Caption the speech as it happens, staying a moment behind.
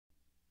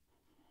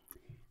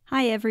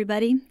Hi,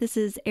 everybody. This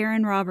is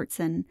Erin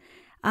Robertson.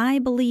 I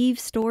believe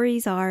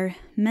stories are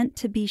meant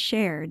to be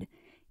shared,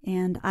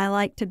 and I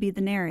like to be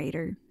the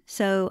narrator.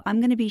 So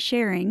I'm going to be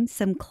sharing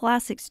some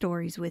classic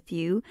stories with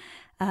you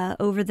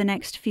over the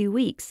next few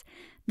weeks.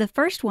 The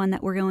first one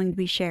that we're going to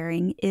be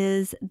sharing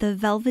is The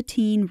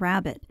Velveteen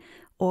Rabbit,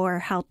 or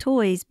How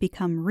Toys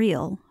Become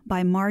Real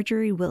by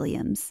Margery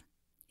Williams.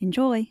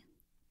 Enjoy!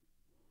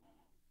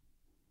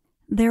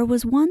 There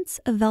was once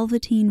a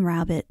Velveteen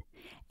Rabbit,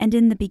 and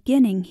in the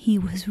beginning he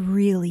was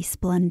really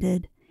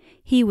splendid.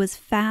 He was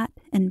fat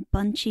and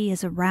bunchy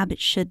as a rabbit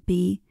should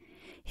be.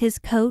 His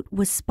coat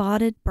was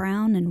spotted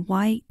brown and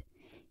white.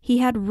 He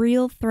had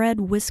real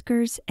thread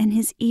whiskers, and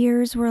his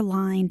ears were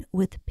lined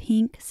with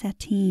pink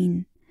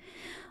sateen.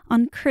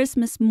 On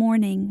Christmas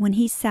morning, when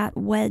he sat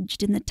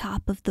wedged in the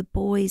top of the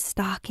boy's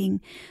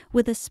stocking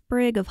with a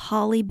sprig of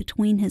holly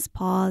between his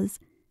paws,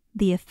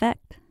 the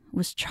effect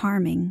was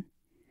charming.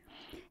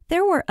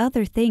 There were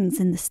other things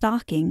in the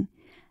stocking,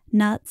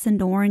 nuts and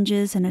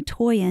oranges and a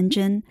toy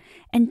engine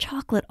and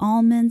chocolate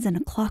almonds and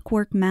a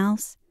clockwork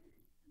mouse.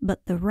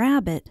 But the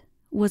rabbit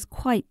was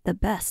quite the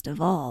best of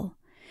all.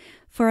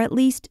 For at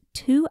least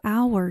 2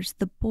 hours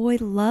the boy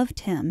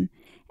loved him,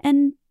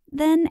 and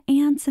then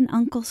aunts and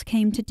uncles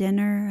came to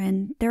dinner,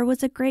 and there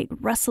was a great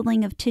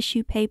rustling of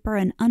tissue paper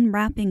and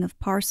unwrapping of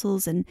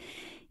parcels, and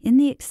in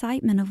the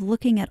excitement of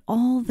looking at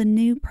all the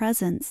new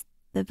presents,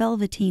 the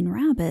Velveteen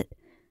Rabbit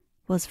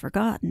was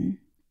forgotten.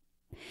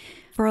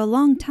 For a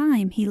long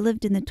time he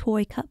lived in the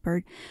toy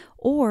cupboard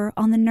or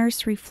on the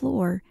nursery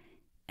floor,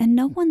 and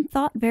no one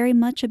thought very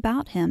much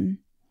about him.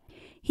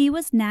 He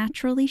was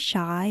naturally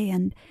shy,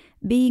 and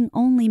being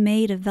only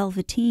made of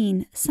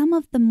velveteen, some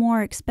of the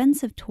more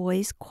expensive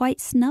toys quite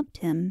snubbed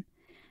him.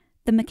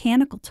 The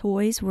mechanical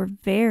toys were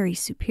very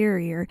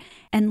superior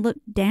and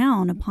looked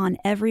down upon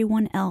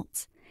everyone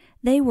else.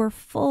 They were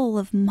full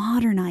of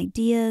modern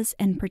ideas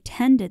and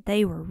pretended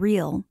they were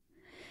real.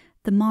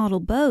 The model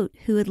boat,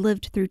 who had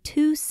lived through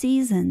 2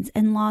 seasons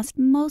and lost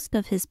most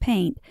of his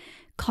paint,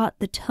 caught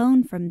the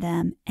tone from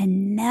them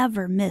and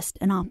never missed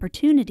an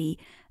opportunity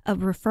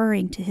of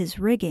referring to his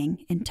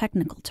rigging in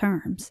technical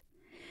terms.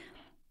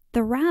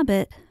 The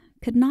rabbit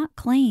could not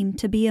claim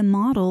to be a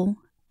model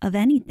of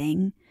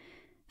anything,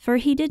 for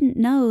he didn't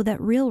know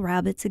that real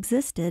rabbits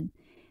existed.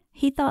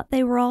 He thought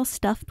they were all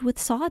stuffed with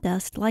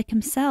sawdust like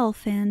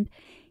himself, and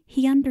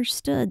he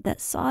understood that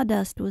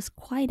sawdust was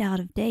quite out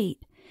of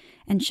date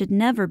and should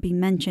never be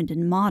mentioned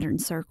in modern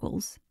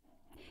circles.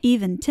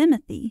 Even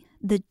Timothy,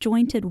 the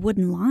jointed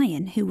wooden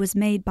lion who was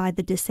made by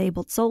the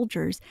disabled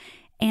soldiers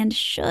and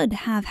should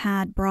have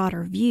had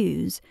broader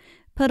views,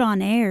 put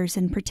on airs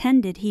and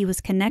pretended he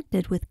was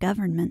connected with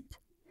government.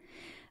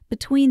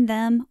 Between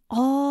them,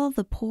 all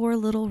the poor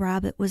little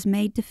rabbit was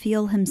made to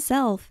feel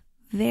himself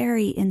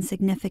very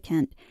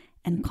insignificant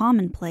and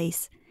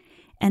commonplace,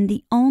 and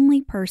the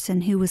only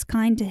person who was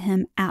kind to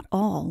him at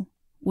all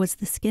was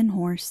the Skin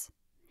Horse.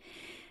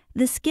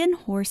 The Skin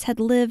Horse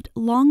had lived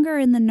longer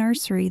in the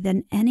nursery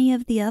than any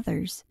of the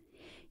others.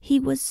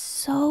 He was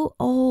so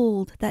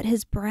old that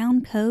his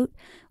brown coat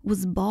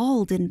was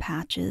bald in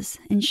patches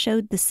and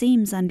showed the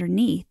seams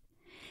underneath,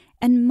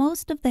 and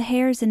most of the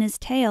hairs in his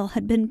tail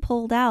had been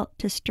pulled out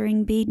to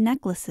string bead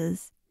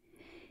necklaces.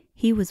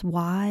 He was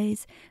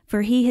wise,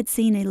 for he had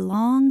seen a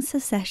long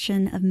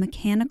succession of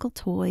mechanical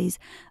toys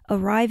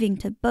arriving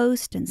to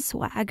boast and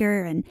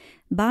swagger and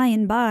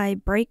by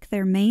break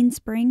their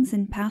mainsprings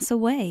and pass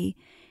away,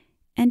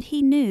 and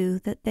he knew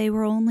that they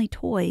were only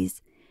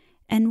toys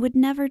and would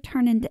never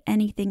turn into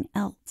anything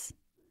else.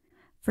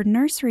 For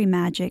nursery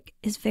magic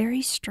is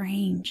very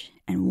strange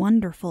and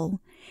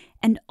wonderful,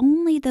 and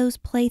only those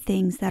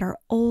playthings that are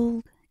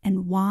old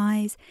and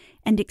wise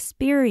and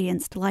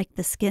experienced like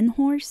the Skin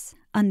Horse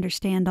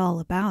understand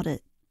all about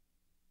it.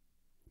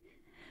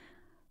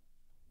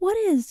 "What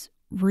is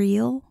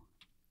real?"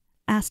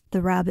 asked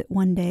the rabbit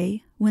one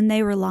day when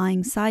they were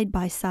lying side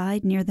by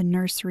side near the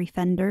nursery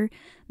fender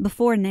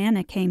before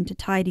Nana came to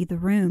tidy the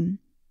room.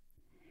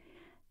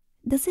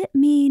 "Does it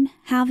mean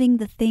having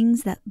the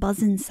things that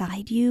buzz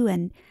inside you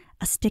and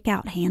a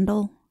stick-out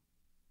handle?"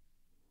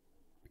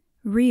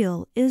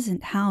 "Real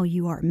isn't how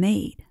you are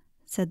made,"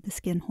 said the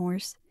Skin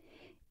Horse.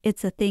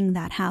 "It's a thing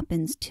that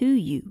happens to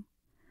you.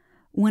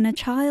 When a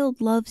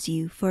child loves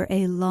you for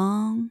a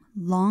long,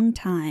 long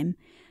time,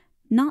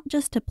 not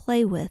just to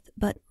play with,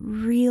 but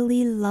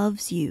really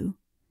loves you,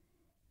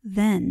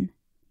 then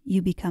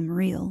you become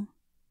real."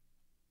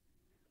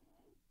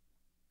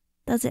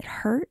 "Does it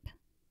hurt?"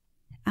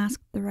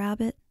 asked the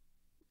rabbit.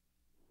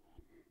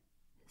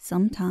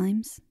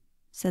 "Sometimes,"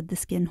 said the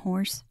Skin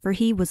Horse, for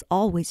he was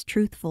always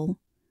truthful.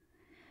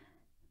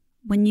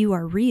 "When you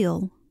are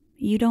real,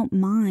 you don't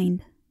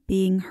mind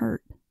being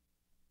hurt."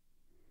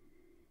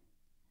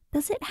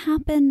 "Does it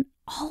happen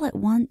all at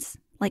once,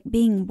 like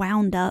being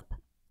wound up?"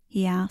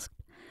 he asked.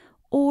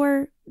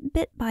 "Or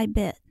bit by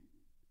bit?"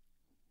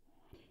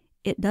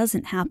 "It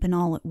doesn't happen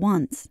all at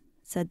once,"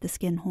 said the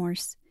Skin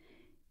Horse.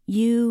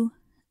 "You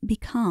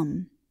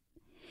become.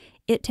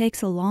 It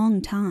takes a long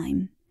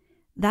time,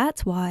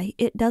 That's why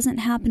it doesn't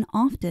happen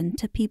often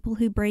to people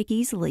who break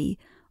easily,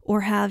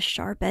 or have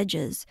sharp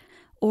edges,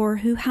 or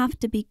who have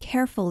to be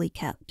carefully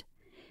kept.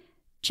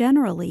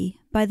 Generally,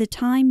 by the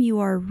time you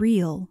are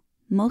real,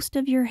 most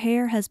of your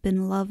hair has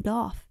been loved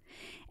off,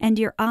 and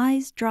your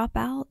eyes drop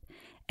out,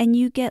 and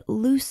you get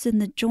loose in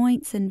the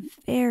joints and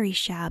very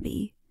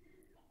shabby.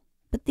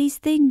 But these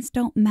things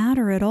don't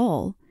matter at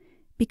all,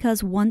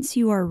 because once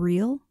you are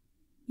real,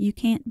 you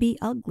can't be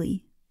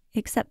ugly,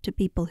 except to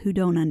people who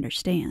don't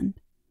understand.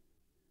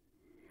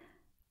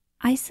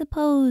 "I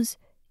suppose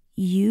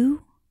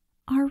you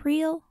are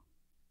real?"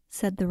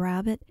 said the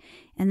rabbit,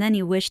 and then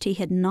he wished he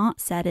had not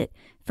said it,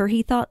 for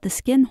he thought the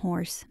Skin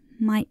Horse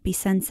might be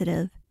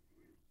sensitive.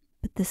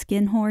 But the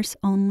Skin Horse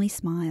only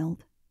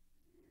smiled.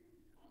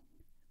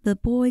 "The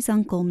boy's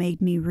uncle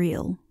made me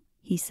real,"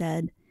 he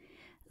said.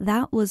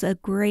 "That was a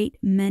great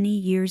many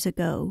years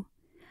ago.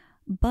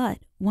 But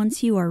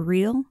once you are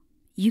real,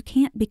 you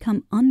can't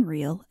become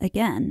unreal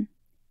again.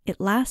 It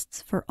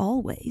lasts for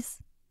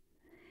always."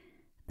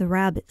 The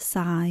rabbit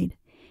sighed.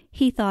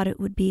 He thought it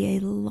would be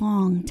a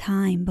long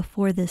time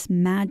before this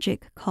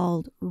magic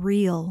called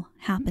real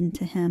happened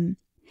to him.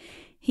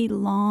 He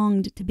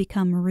longed to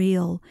become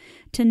real,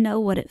 to know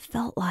what it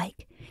felt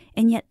like,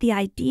 and yet the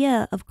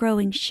idea of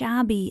growing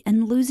shabby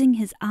and losing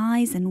his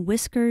eyes and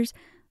whiskers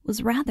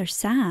was rather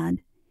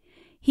sad.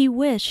 He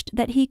wished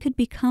that he could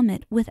become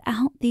it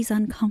without these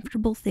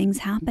uncomfortable things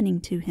happening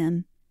to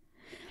him.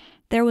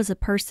 There was a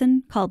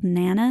person called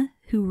Nana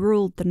who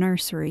ruled the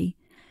nursery.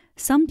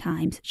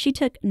 Sometimes she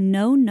took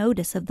no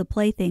notice of the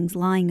playthings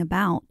lying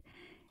about,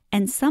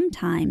 and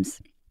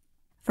sometimes,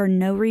 for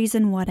no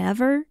reason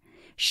whatever,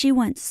 she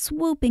went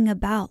swooping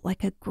about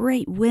like a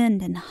great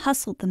wind and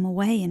hustled them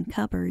away in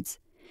cupboards.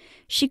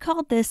 She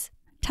called this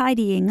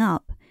tidying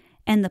up,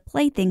 and the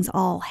playthings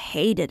all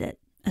hated it,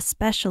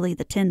 especially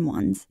the tin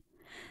ones.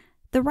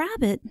 The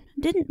rabbit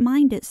didn't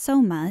mind it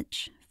so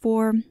much,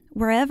 for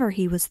wherever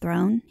he was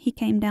thrown, he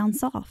came down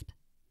soft.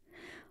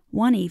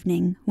 One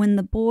evening, when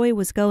the boy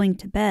was going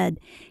to bed,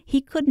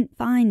 he couldn't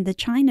find the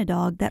china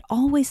dog that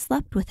always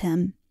slept with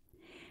him.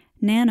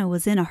 Nana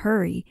was in a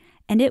hurry,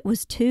 and it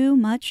was too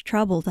much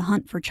trouble to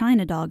hunt for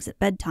china dogs at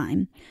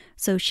bedtime,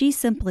 so she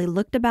simply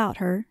looked about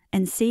her,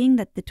 and seeing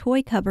that the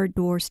toy cupboard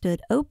door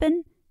stood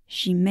open,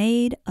 she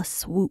made a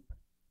swoop.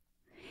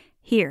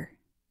 "Here,"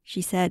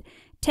 she said,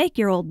 "take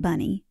your old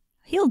bunny.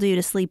 He'll do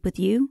to sleep with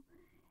you."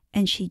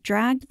 And she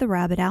dragged the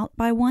rabbit out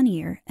by one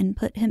ear and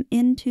put him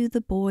into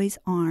the boy's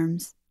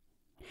arms.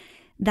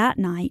 That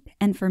night,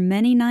 and for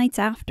many nights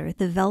after,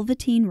 the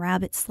Velveteen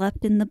Rabbit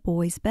slept in the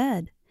boy's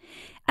bed.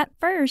 At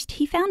first,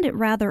 he found it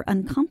rather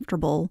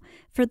uncomfortable,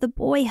 for the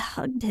boy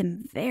hugged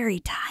him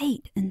very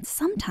tight, and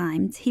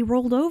sometimes he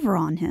rolled over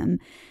on him,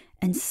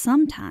 and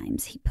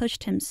sometimes he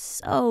pushed him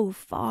so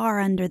far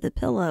under the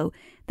pillow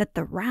that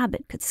the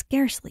rabbit could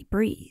scarcely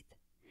breathe.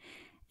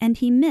 And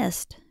he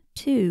missed,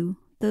 too,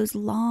 those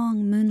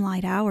long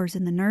moonlight hours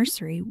in the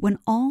nursery when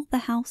all the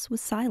house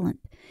was silent,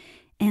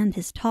 and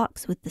his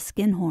talks with the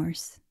Skin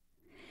Horse.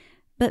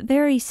 But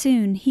very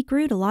soon he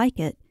grew to like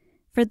it,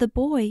 for the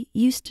boy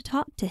used to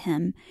talk to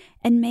him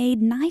and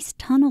made nice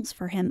tunnels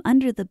for him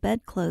under the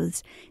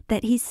bedclothes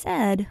that he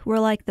said were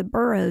like the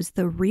burrows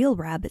the real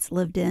rabbits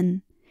lived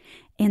in.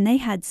 And they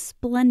had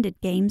splendid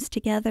games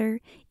together,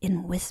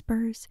 in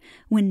whispers,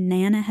 when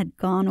Nana had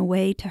gone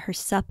away to her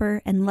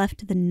supper and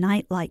left the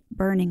nightlight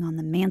burning on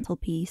the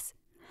mantelpiece.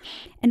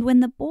 And when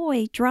the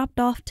boy dropped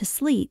off to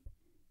sleep,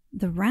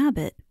 the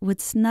rabbit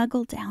would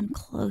snuggle down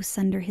close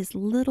under his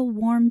little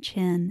warm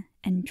chin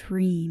and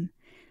dream,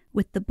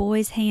 with the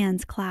boy's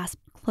hands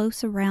clasped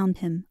close around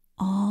him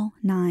all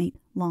night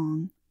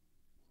long.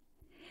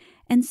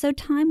 And so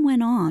time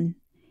went on,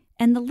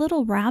 and the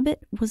little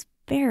rabbit was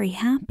very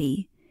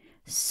happy,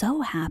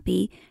 so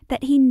happy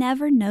that he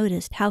never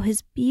noticed how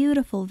his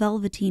beautiful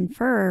velveteen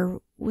fur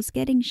was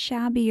getting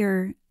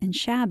shabbier and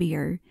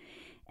shabbier,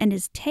 and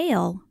his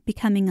tail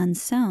becoming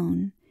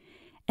unsewn,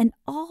 and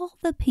all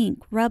the pink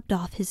rubbed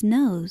off his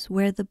nose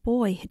where the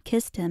boy had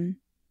kissed him.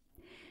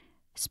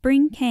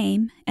 Spring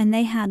came, and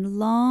they had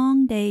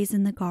long days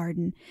in the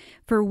garden,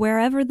 for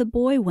wherever the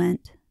boy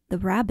went, the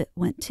rabbit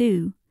went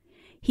too.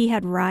 He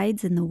had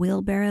rides in the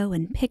wheelbarrow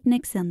and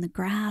picnics on the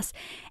grass,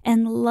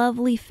 and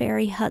lovely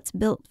fairy huts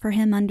built for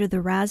him under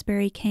the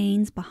raspberry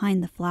canes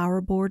behind the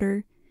flower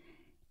border.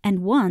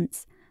 And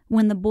once,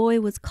 when the boy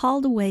was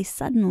called away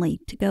suddenly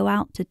to go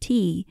out to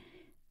tea,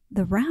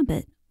 the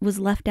rabbit was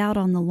left out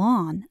on the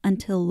lawn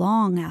until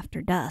long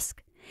after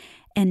dusk,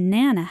 and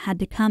Nana had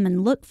to come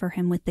and look for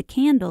him with the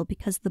candle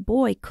because the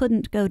boy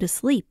couldn't go to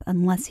sleep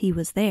unless he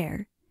was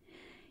there.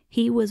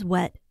 He was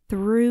wet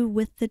through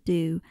with the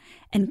dew,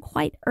 and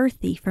quite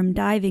earthy from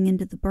diving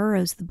into the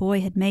burrows the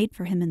boy had made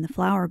for him in the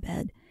flower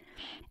bed,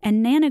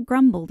 and Nana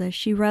grumbled as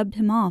she rubbed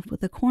him off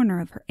with a corner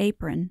of her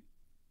apron.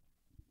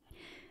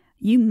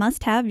 "You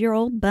must have your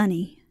old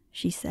bunny,"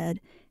 she said.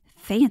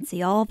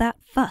 "Fancy all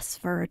that fuss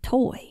for a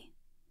toy."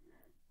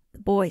 The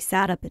boy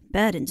sat up in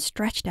bed and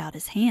stretched out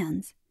his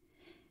hands.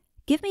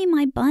 "Give me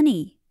my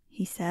bunny,"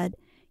 he said.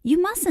 "You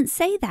mustn't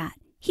say that.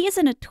 He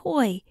isn't a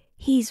toy.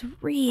 He's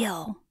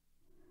real."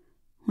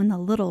 When the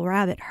little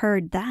rabbit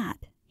heard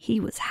that, he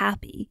was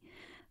happy,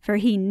 for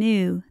he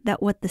knew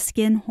that what the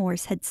skin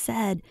horse had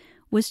said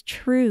was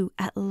true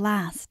at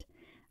last.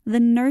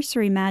 The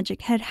nursery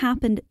magic had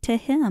happened to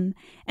him,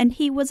 and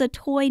he was a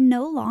toy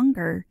no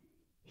longer.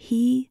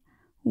 He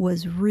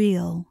was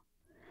real.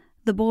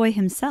 The boy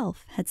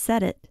himself had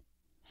said it.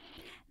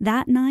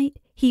 That night,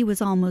 he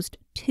was almost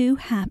too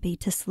happy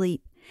to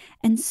sleep,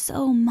 and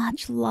so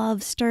much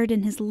love stirred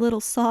in his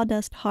little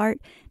sawdust heart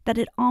that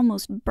it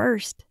almost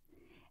burst.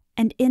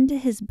 And into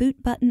his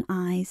boot-button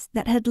eyes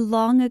that had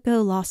long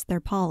ago lost their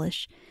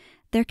polish,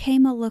 there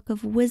came a look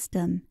of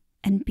wisdom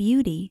and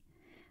beauty,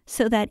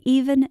 so that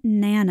even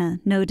Nana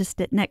noticed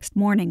it next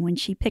morning when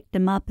she picked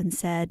him up and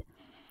said,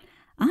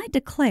 "I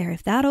declare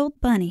if that old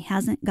bunny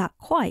hasn't got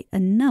quite a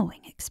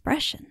knowing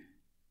expression."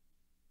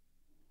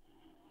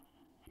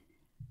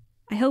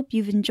 I hope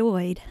you've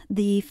enjoyed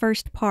the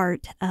first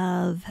part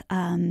of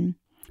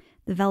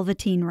The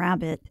Velveteen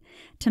Rabbit.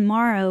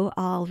 Tomorrow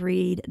I'll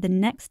read the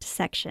next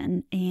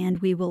section, and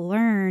we will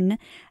learn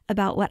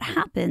about what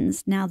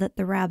happens now that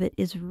the rabbit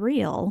is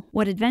real,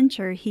 what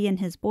adventure he and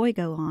his boy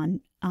go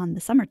on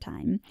the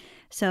summertime.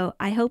 So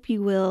I hope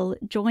you will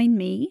join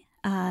me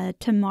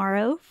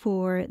tomorrow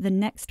for the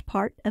next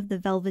part of The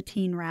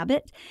Velveteen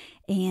Rabbit,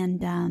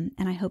 and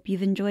I hope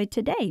you've enjoyed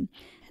today.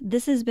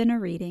 This has been a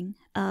reading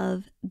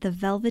of The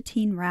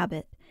Velveteen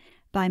Rabbit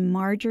by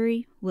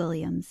Margery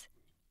Williams,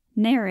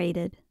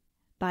 narrated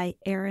by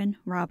Erin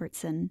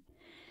Robertson.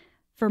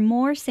 For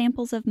more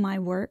samples of my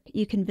work,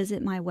 you can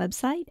visit my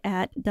website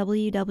at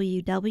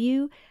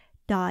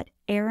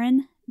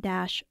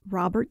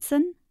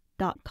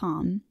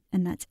www.erin-robertson.com,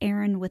 and that's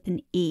Erin with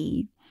an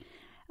E.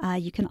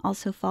 You can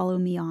also follow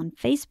me on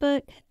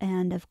Facebook,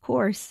 and of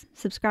course,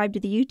 subscribe to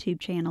the YouTube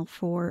channel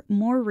for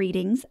more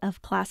readings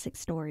of classic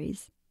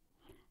stories.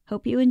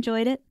 Hope you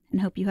enjoyed it,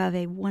 and hope you have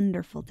a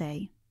wonderful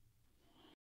day.